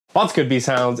What's good,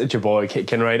 B-Sounds? It's your boy, Kit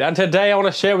Kinraid, and today I want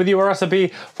to share with you a recipe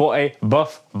for a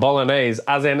buff bolognese,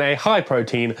 as in a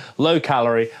high-protein,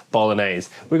 low-calorie bolognese.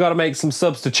 We've got to make some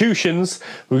substitutions,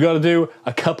 we've got to do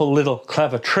a couple little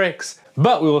clever tricks,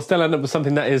 but we will still end up with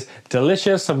something that is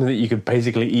delicious, something that you could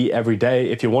basically eat every day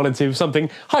if you wanted to, something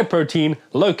high-protein,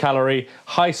 low-calorie,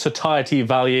 high satiety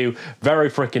value, very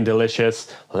freaking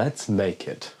delicious. Let's make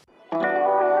it.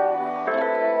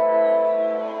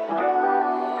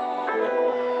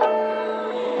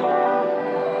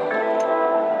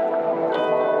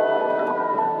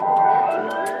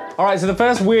 All right, so the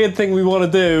first weird thing we want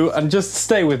to do, and just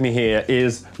stay with me here,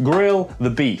 is grill the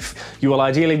beef. You will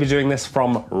ideally be doing this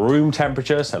from room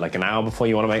temperature, so like an hour before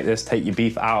you want to make this, take your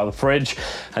beef out of the fridge,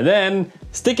 and then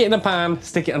stick it in a pan,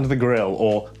 stick it under the grill,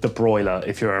 or the broiler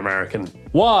if you're American.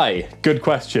 Why? Good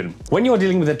question. When you're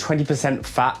dealing with a 20%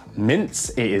 fat mince,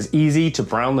 it is easy to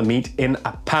brown the meat in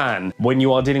a pan. When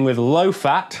you are dealing with low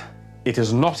fat, it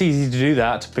is not easy to do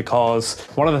that because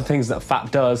one of the things that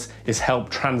fat does is help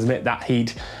transmit that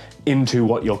heat into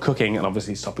what you're cooking and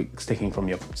obviously stop it sticking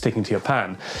to your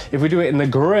pan. If we do it in the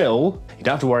grill, you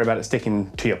don't have to worry about it sticking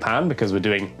to your pan because we're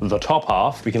doing the top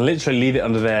half. We can literally leave it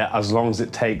under there as long as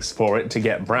it takes for it to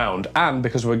get browned. And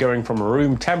because we're going from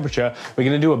room temperature, we're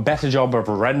gonna do a better job of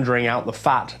rendering out the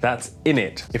fat that's in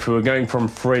it. If we were going from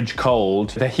fridge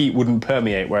cold, the heat wouldn't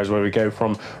permeate, whereas when we go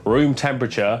from room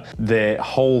temperature, the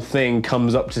whole thing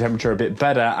comes up to temperature a bit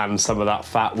better and some of that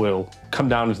fat will come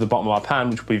down into the bottom of our pan,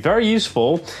 which will be very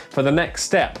useful for the next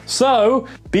step. So,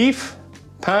 beef,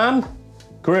 pan,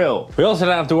 grill. We also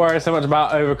don't have to worry so much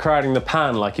about overcrowding the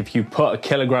pan. Like if you put a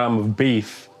kilogram of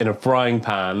beef in a frying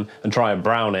pan and try and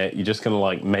brown it, you're just gonna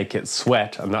like make it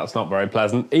sweat, and that's not very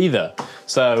pleasant either.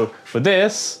 So with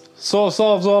this, sort of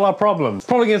solves all our problems. It's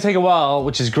probably gonna take a while,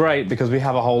 which is great because we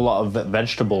have a whole lot of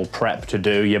vegetable prep to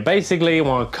do. You basically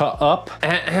wanna cut up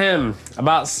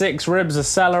about 6 ribs of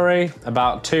celery,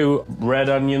 about 2 red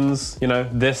onions, you know,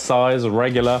 this size,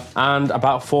 regular, and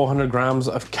about 400 grams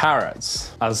of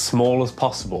carrots, as small as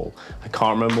possible. I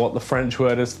can't remember what the French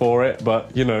word is for it, but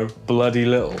you know, bloody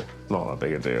little. Not that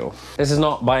big a deal. This is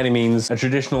not by any means a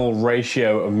traditional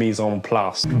ratio of mise en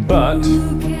place, but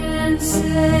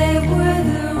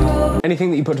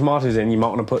anything that you put tomatoes in, you might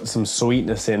want to put some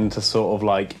sweetness in to sort of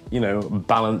like, you know,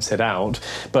 balance it out.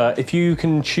 But if you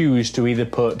can choose to either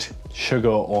put sugar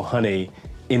or honey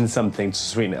in something to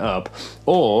sweeten it up,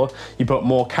 or you put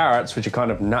more carrots, which are kind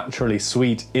of naturally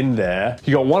sweet, in there.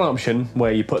 You got one option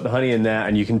where you put the honey in there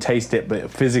and you can taste it,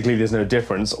 but physically there's no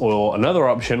difference, or another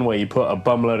option where you put a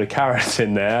bumload of carrots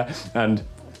in there and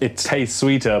it tastes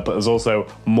sweeter, but there's also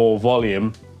more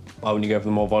volume. Why wouldn't you go for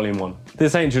the more volume one?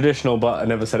 This ain't traditional, but I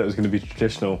never said it was gonna be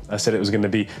traditional. I said it was gonna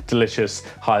be delicious,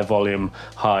 high volume,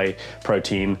 high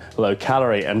protein, low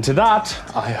calorie, and to that,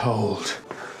 I hold.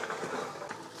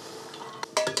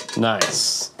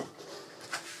 Nice.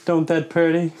 Don't that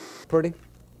pretty? Pretty?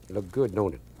 You look good,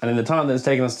 don't it? And in the time that it's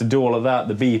taken us to do all of that,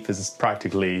 the beef is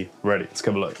practically ready. Let's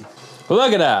come look.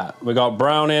 Look at that. We got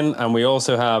browning and we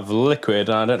also have liquid.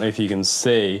 And I don't know if you can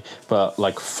see, but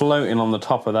like floating on the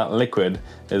top of that liquid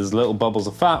is little bubbles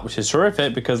of fat, which is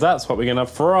terrific because that's what we're gonna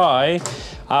fry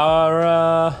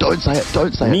our don't say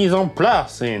it. mise en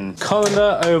place in.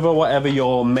 Colander over whatever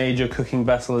your major cooking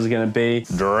vessel is gonna be.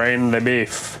 Drain the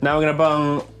beef. Now we're gonna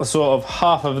bung sort of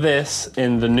half of this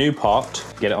in the new pot,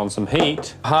 get it on some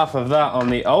heat. Half of that on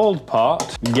the old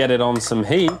pot, get it on some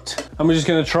heat. And we're just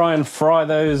gonna try and fry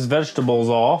those vegetables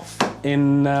off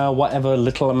in whatever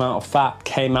little amount of fat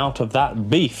came out of that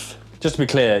beef. Just to be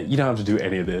clear, you don't have to do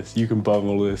any of this. You can bung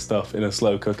all of this stuff in a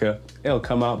slow cooker. It'll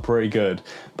come out pretty good.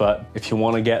 But if you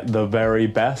want to get the very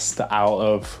best out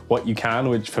of what you can,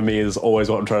 which for me is always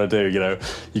what I'm trying to do, you know,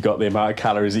 you got the amount of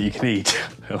calories that you can eat.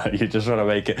 Like you're just trying to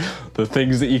make it, the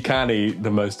things that you can eat,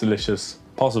 the most delicious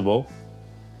possible.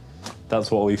 That's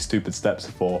what all these stupid steps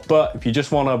are for. But if you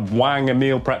just want to wang a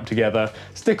meal prep together,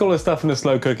 stick all this stuff in a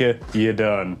slow cooker, you're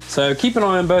done. So keep an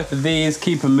eye on both of these,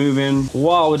 keep them moving.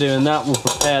 While we're doing that, we'll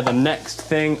prepare the next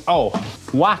thing. Oh,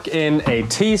 whack in a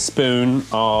teaspoon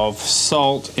of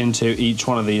salt into each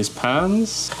one of these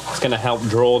pans. It's gonna help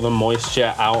draw the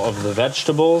moisture out of the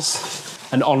vegetables.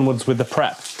 And onwards with the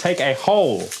prep. Take a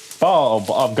whole bulb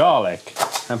of garlic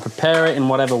and prepare it in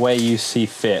whatever way you see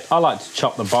fit. I like to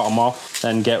chop the bottom off,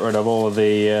 then get rid of all of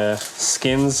the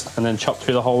skins, and then chop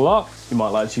through the whole lot. You might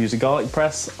like to use a garlic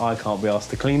press. I can't be asked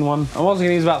to clean one. I'm also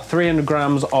gonna use about 300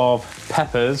 grams of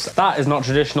peppers. That is not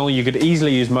traditional. You could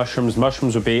easily use mushrooms.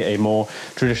 Mushrooms would be a more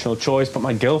traditional choice, but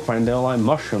my girlfriend don't like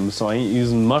mushrooms, so I ain't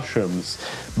using mushrooms.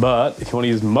 But if you wanna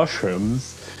use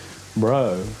mushrooms,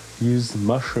 bro, use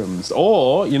mushrooms.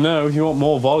 Or, you know, if you want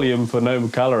more volume for no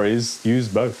calories, use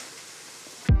both.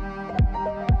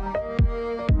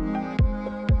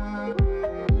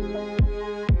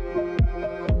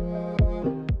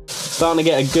 Starting to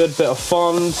get a good bit of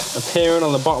fond appearing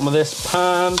on the bottom of this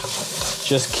pan.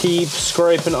 Just keep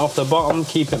scraping it off the bottom,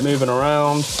 keep it moving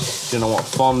around. If you don't know what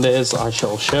fond is, I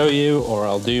shall show you, or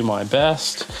I'll do my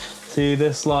best. See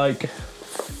this like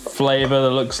flavor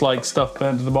that looks like stuff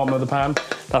burnt to the bottom of the pan?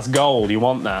 That's gold, you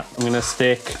want that. I'm gonna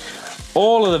stick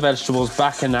all of the vegetables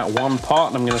back in that one pot,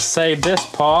 and I'm gonna save this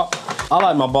part. I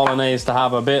like my bolognese to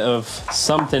have a bit of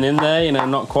something in there, you know,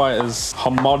 not quite as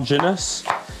homogeneous.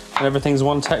 And everything's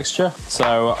one texture.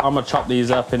 So I'm gonna chop these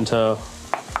up into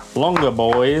longer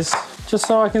boys, just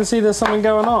so I can see there's something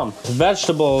going on. The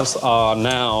vegetables are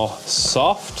now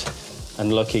soft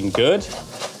and looking good.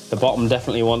 The bottom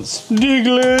definitely wants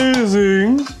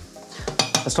deglazing.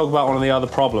 Let's talk about one of the other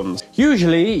problems.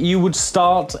 Usually you would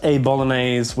start a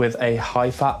bolognese with a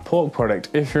high-fat pork product.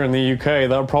 If you're in the UK,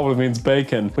 that probably means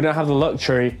bacon. We don't have the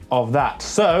luxury of that.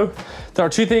 So there are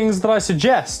two things that I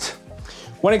suggest.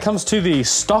 When it comes to the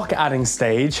stock adding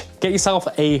stage, get yourself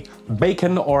a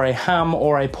bacon or a ham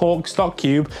or a pork stock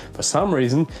cube. For some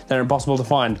reason, they're impossible to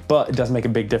find, but it does make a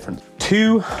big difference.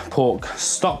 2 pork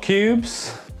stock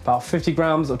cubes, about 50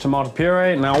 grams of tomato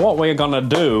puree. Now what we're gonna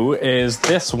do is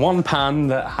this one pan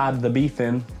that had the beef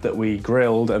in that we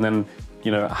grilled and then,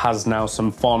 you know, has now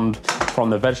some fond from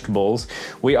the vegetables,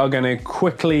 we are gonna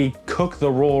quickly cook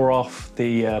the raw off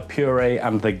the puree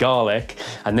and the garlic,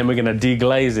 and then we're gonna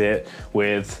deglaze it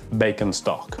with bacon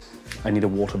stock. I need a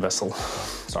water vessel,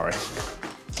 sorry.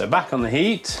 So back on the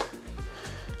heat,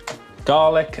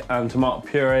 garlic and tomato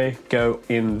puree go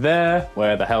in there.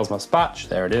 Where the hell's my spatch?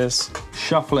 There it is.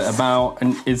 Shuffle it about,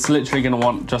 and it's literally gonna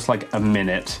want just like a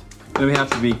minute. Then we have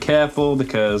to be careful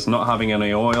because not having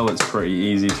any oil, it's pretty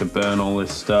easy to burn all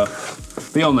this stuff.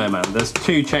 Beyond there, man, there's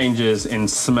 2 changes in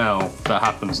smell that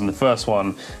happens. And the first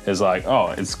one is like,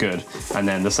 oh, it's good. And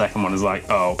then the second one is like,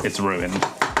 oh, it's ruined.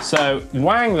 So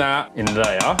wang that in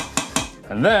there.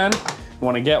 And then we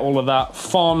want to get all of that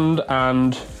fond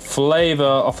and flavor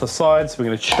off the sides. So we're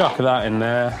going to chuck that in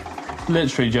there.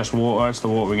 Literally just water. It's the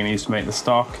water we're going to use to make the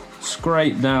stock.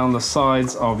 Scrape down the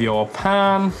sides of your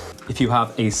pan. If you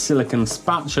have a silicone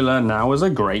spatula, now is a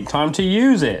great time to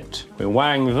use it. We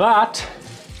wang that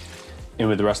in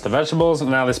with the rest of the vegetables,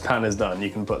 and now this pan is done. You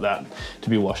can put that to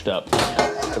be washed up,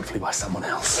 hopefully by someone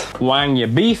else. Wang your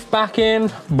beef back in,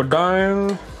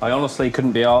 badang. I honestly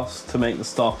couldn't be asked to make the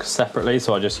stock separately,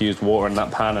 so I just used water in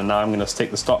that pan, and now I'm gonna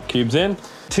stick the stock cubes in.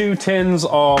 2 tins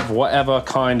of whatever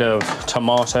kind of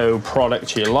tomato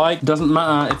product you like. Doesn't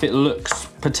matter if it looks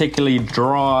particularly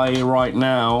dry right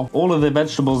now. All of the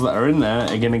vegetables that are in there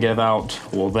are gonna give out,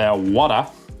 well, their water,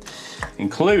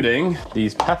 including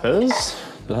these peppers.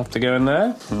 They'll have to go in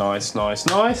there. Nice, nice,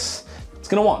 nice. It's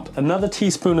gonna want another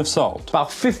teaspoon of salt,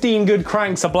 about 15 good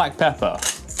cranks of black pepper,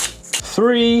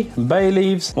 3 bay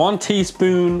leaves, 1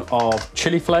 teaspoon of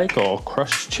chili flake or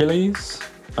crushed chilies,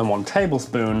 and 1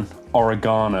 tablespoon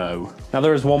oregano. Now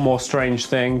there is one more strange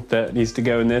thing that needs to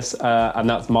go in this, and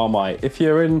that's Marmite. If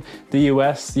you're in the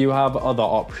US, you have other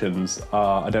options.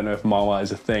 I don't know if Marmite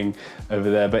is a thing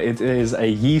over there, but it is a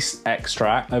yeast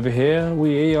extract. Over here,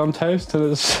 we eat on toast,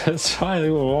 and it's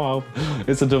wow.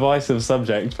 It's a divisive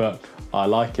subject, but I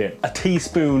like it. A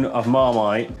teaspoon of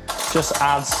Marmite just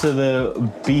adds to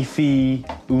the beefy,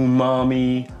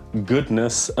 umami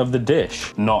goodness of the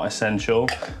dish. Not essential,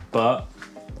 but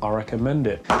I recommend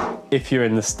it. If you're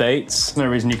in the States, no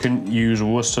reason you couldn't use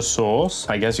Worcester sauce.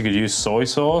 I guess you could use soy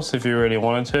sauce if you really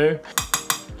wanted to.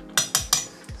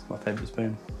 It's my favorite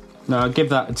spoon. Now give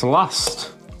that its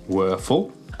last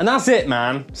whirlful. And that's it,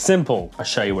 man. Simple. I'll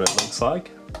show you what it looks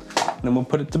like, and then we'll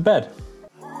put it to bed.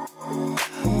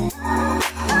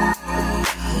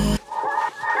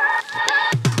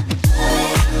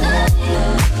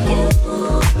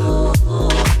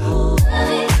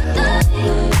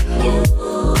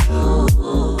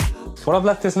 Well, I've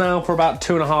left this now for about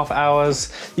 2.5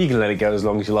 hours. You can let it go as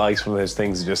long as you like. It's one of those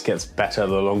things that just gets better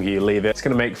the longer you leave it. It's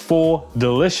gonna make 4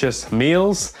 delicious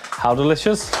meals. How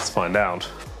delicious? Let's find out.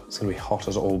 It's gonna be hot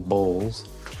as all balls.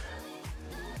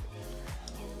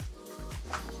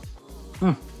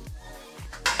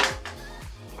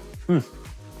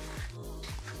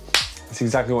 That's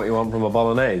exactly what you want from a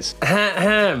bolognese.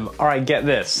 All right, get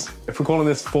this. If we're calling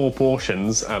this 4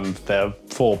 portions, and they're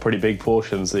 4 pretty big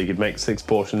portions, so you could make 6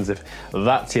 portions if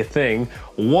that's your thing,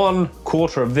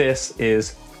 1/4 of this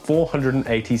is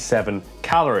 487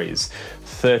 calories,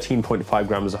 13.5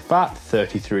 grams of fat,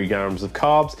 33 grams of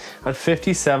carbs, and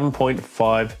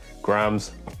 57.5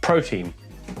 grams of protein.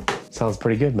 Sounds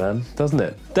pretty good, man, doesn't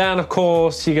it? Then, of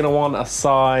course, you're gonna want a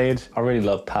side. I really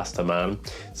love pasta, man.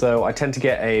 So I tend to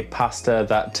get a pasta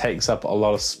that takes up a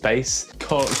lot of space.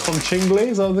 Concingli,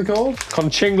 is that what they're called?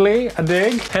 Concingli, I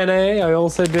dig. Penne, I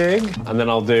also dig. And then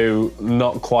I'll do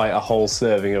not quite a whole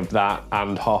serving of that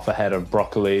and half a head of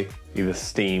broccoli, either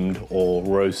steamed or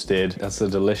roasted. That's a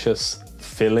delicious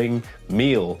filling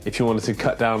meal. If you wanted to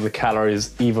cut down the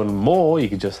calories even more, you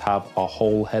could just have a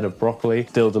whole head of broccoli,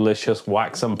 still delicious,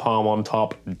 whack some parm on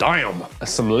top, damn!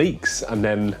 Some leeks, and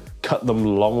then cut them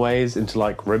long ways into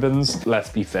like ribbons. Let's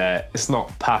be fair, it's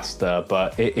not pasta,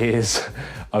 but it is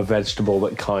a vegetable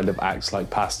that kind of acts like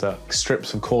pasta.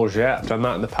 Strips of courgette, I've done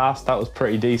that in the past, that was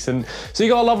pretty decent. So you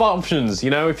got a lot of options,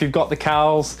 you know, if you've got the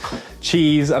cows,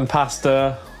 cheese and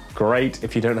pasta, great.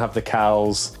 If you don't have the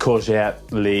cows,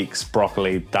 courgette, leeks,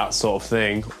 broccoli, that sort of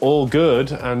thing, all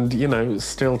good. And you know,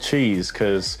 still cheese,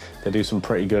 because they do some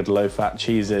pretty good low-fat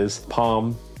cheeses.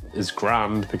 Parm is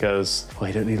grand because, well,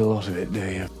 you don't need a lot of it, do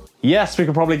you? Yes, we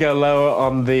could probably go lower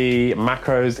on the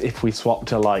macros if we swap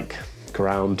to like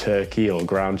ground turkey or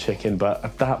ground chicken, but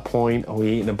at that point, are we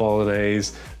eating a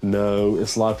bolognese? No.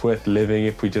 Is life worth living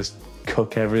if we just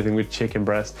cook everything with chicken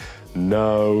breast?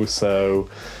 No. So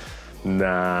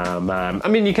nah, man. I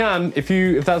mean, you can, if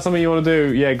that's something you want to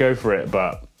do, yeah, go for it,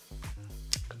 but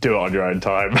do it on your own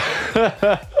time.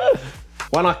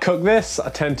 When I cook this, I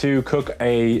tend to cook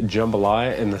a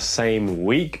jambalaya in the same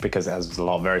week because it has a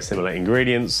lot of very similar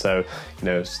ingredients. So, you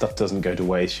know, stuff doesn't go to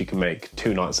waste. You can make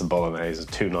 2 nights of bolognese,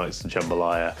 2 nights of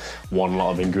jambalaya, one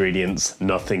lot of ingredients,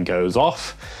 nothing goes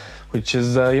off, which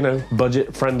is, you know,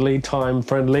 budget friendly, time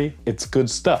friendly. It's good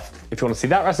stuff. If you want to see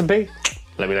that recipe,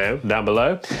 let me know down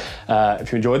below.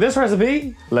 If you enjoyed this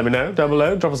recipe, let me know down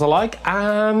below. Drop us a like.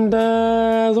 And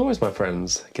as always, my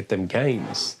friends, get them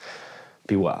gains.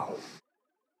 Be well.